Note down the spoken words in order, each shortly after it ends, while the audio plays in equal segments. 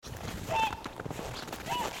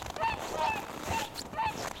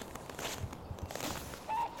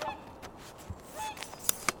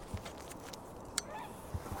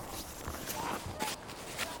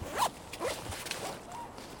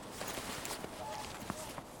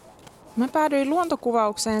Mä päädyin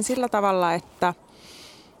luontokuvaukseen sillä tavalla, että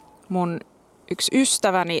mun yksi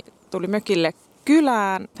ystäväni tuli mökille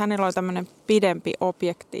kylään. Hänellä oli tämmöinen pidempi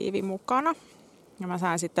objektiivi mukana ja mä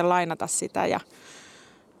sain sitten lainata sitä ja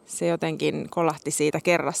se jotenkin kolahti siitä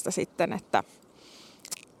kerrasta sitten, että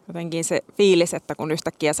jotenkin se fiilis, että kun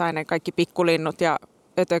yhtäkkiä sain ne kaikki pikkulinnut ja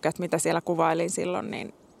ötökät, mitä siellä kuvailin silloin,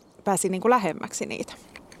 niin pääsin niin kuin lähemmäksi niitä.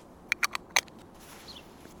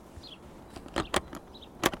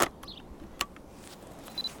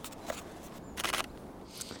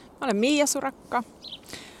 Mä olen Mia Surakka,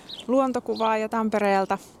 luontokuvaaja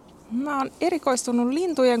Tampereelta. Mä oon erikoistunut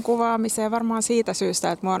lintujen kuvaamiseen varmaan siitä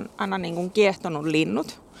syystä, että mä oon aina niin kuin kiehtonut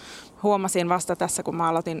linnut. Huomasin vasta tässä, kun mä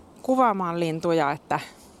aloitin kuvaamaan lintuja, että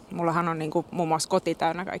mullahan on niin kuin muun muassa koti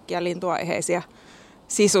täynnä kaikkia lintuaiheisia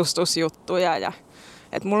sisustusjuttuja. Ja,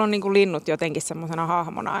 että mulla on niin kuin linnut jotenkin semmoisena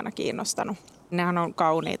hahmona aina kiinnostanut. Nehän on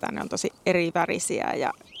kauniita, ne on tosi eri värisiä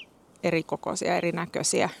ja eri kokoisia,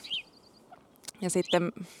 erinäköisiä. Ja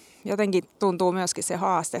sitten jotenkin tuntuu myöskin se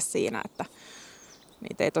haaste siinä, että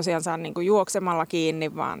niitä ei tosiaan saa niin kuin juoksemalla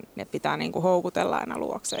kiinni, vaan ne pitää niin kuin houkutella aina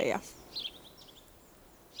luokseen. Ja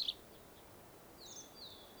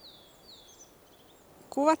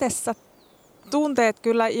kuvatessa tunteet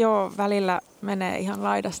kyllä jo välillä menee ihan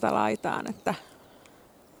laidasta laitaan, että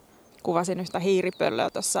kuvasin yhtä hiiripöllöä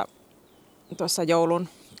tuossa joulun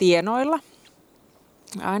tienoilla.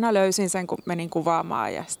 Aina löysin sen, kun menin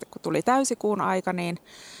kuvaamaan ja sitten kun tuli täysikuun aika, niin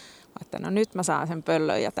että no nyt mä saan sen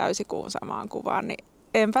pöllön ja täysikuun samaan kuvaan, niin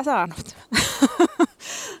enpä saanut.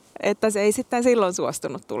 Että se ei sitten silloin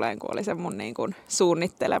suostunut tuleen, kun oli se mun niin kuin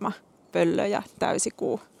suunnittelema pöllö ja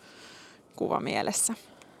täysikuu kuva mielessä.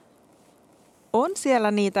 On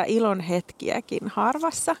siellä niitä ilon hetkiäkin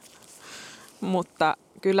harvassa, mutta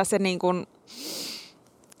kyllä se niin kuin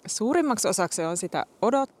suurimmaksi osaksi on sitä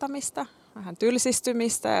odottamista, vähän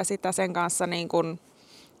tylsistymistä ja sitä sen kanssa niin kuin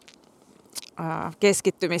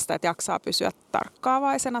keskittymistä, että jaksaa pysyä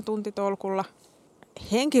tarkkaavaisena tuntitolkulla.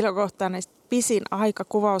 Henkilökohtainen pisin aika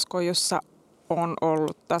kuvauskojussa on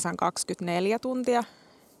ollut tasan 24 tuntia.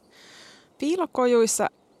 Piilokojuissa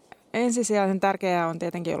ensisijaisen tärkeää on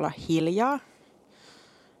tietenkin olla hiljaa.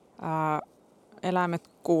 Eläimet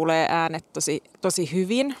kuulee äänet tosi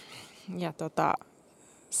hyvin ja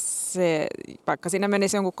vaikka sinne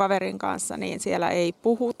menisi jonkun kaverin kanssa, niin siellä ei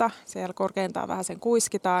puhuta. Siellä korkeintaan vähän sen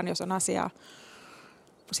kuiskitaan, jos on asiaa.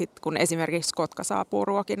 Sitten kun esimerkiksi kotka saapuu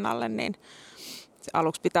ruokinnalle, niin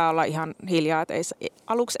aluksi pitää olla ihan hiljaa. Että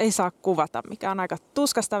aluksi ei saa kuvata, mikä on aika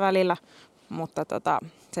tuskasta välillä, mutta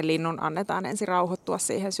sen linnun annetaan ensin rauhoittua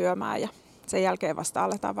siihen syömään ja sen jälkeen vasta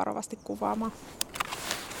aletaan varovasti kuvaamaan.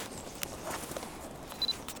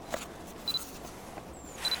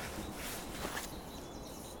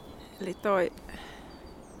 Eli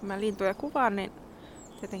kun mä lintuja kuvaan, niin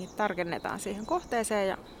tietenkin tarkennetaan siihen kohteeseen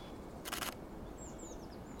ja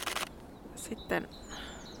sitten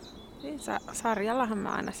sarjallahan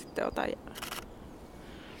mä aina sitten otan ja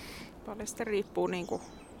paljon sitten riippuu niin kuin,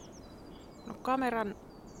 kameran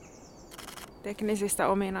teknisistä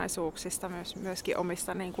ominaisuuksista, myöskin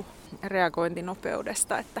omista niin kuin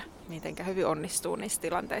reagointinopeudesta, että mitenkä hyvin onnistuu niissä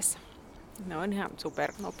tilanteissa. Ne on ihan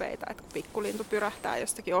supernopeita, että kun pikkulintu pyrähtää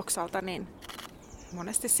jostakin oksalta, niin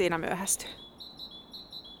monesti siinä myöhästyy.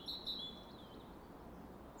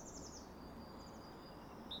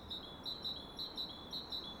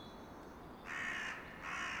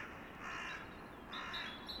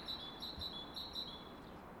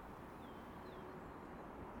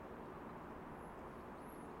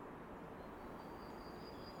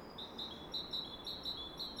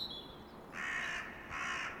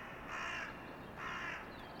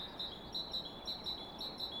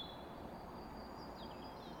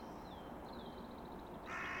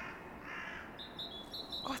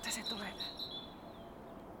 Kohta se tulee.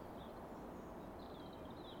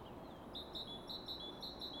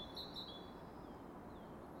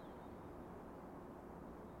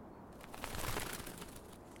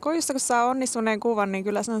 Kojusta kun saa onnistuneen kuvan, niin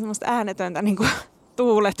kyllä se on semmoista äänetöntä niin kuin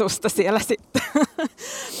tuuletusta siellä sitten.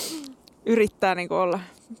 Yrittää niin kuin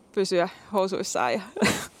pysyä housuissaan. Ja,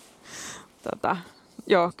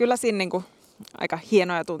 joo, kyllä siinä niin kuin aika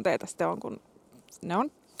hienoja tunteita sitten on, kun ne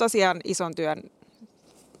on tosiaan ison työn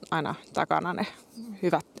aina takana ne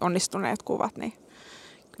hyvät onnistuneet kuvat, niin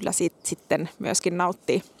kyllä siitä sitten myöskin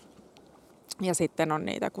nauttii. Ja sitten on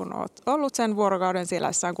niitä, kun olet ollut sen vuorokauden siellä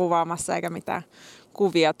jossain kuvaamassa eikä mitään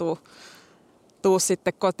kuvia tuu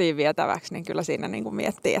sitten kotiin vietäväksi, niin kyllä siinä niin kuin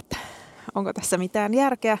miettii, että onko tässä mitään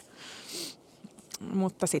järkeä.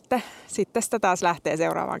 Mutta sitten sitä taas lähtee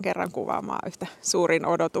seuraavan kerran kuvaamaan yhtä suurin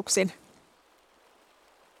odotuksin.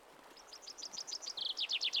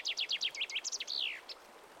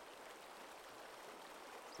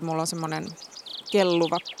 Mulla on semmoinen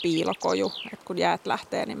kelluva piilokoju, että kun jäät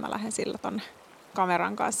lähtee, niin mä lähden sillä tonne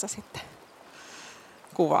kameran kanssa sitten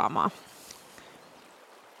kuvaamaan.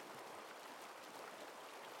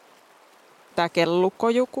 Tämä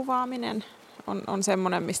kellukojukuvaaminen on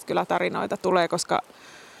semmoinen, mistä kyllä tarinoita tulee, koska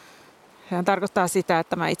sehän tarkoittaa sitä,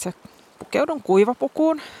 että mä itse pukeudun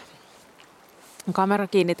kuivapukuun. Kamera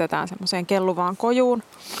kiinnitetään semmoiseen kelluvaan kojuun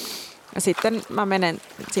ja sitten mä menen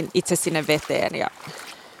itse sinne veteen ja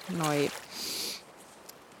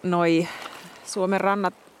noi Suomen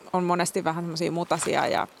rannat on monesti vähän semmoisia mutasia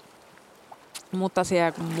ja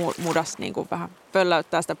kun mudas niin kuin vähän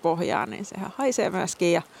pölläyttää sitä pohjaa, niin sehän haisee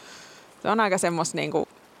myöskin ja se on aika semmoista niin kuin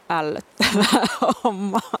ällöttävää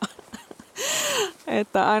hommaa.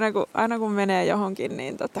 Että aina kun menee johonkin,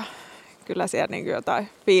 niin kyllä siellä niin kuin jotain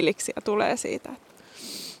fiiliksiä tulee siitä.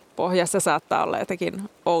 Pohjassa saattaa olla jotakin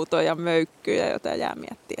outoja möykkyjä, joita jää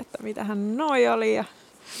miettimään, että mitähän noi oli.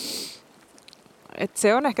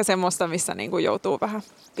 Se on ehkä semmoista, missä niin kuin joutuu vähän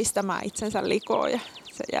pistämään itsensä likoon ja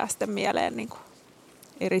se jää sitten mieleen niin kuin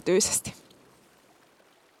erityisesti.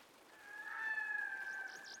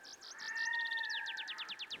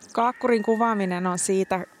 Kaakkurin kuvaaminen on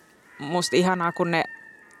siitä musta ihanaa, kun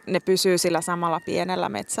ne pysyy sillä samalla pienellä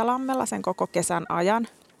metsälammella sen koko kesän ajan.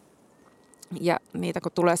 Ja niitä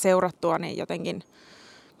kun tulee seurattua, niin jotenkin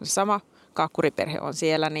kun se sama kaakkuriperhe on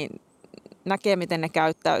siellä, niin näkee miten ne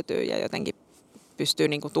käyttäytyy ja jotenkin pystyy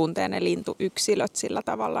niin kuin tuntemaan ne lintuyksilöt sillä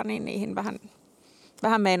tavalla, niin niihin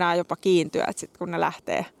vähän meinaa jopa kiintyä, että sit kun ne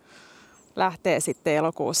lähtee sitten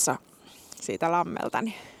elokuussa siitä lammelta,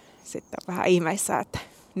 niin sitten on vähän ihmeissä, että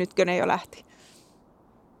nytkö ne jo lähti.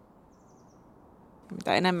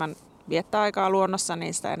 Mitä enemmän viettää aikaa luonnossa,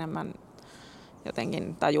 niin sitä enemmän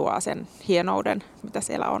jotenkin tajuaa sen hienouden, mitä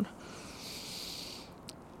siellä on.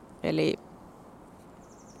 Eli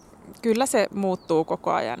kyllä se muuttuu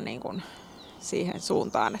koko ajan niin kuin siihen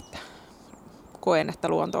suuntaan, että koen, että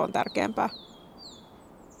luonto on tärkeämpää.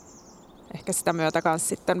 Ehkä sitä myötä kanssa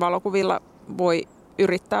sitten valokuvilla voi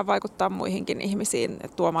yrittää vaikuttaa muihinkin ihmisiin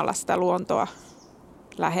tuomalla sitä luontoa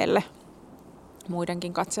lähelle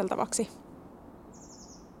muidenkin katseltavaksi.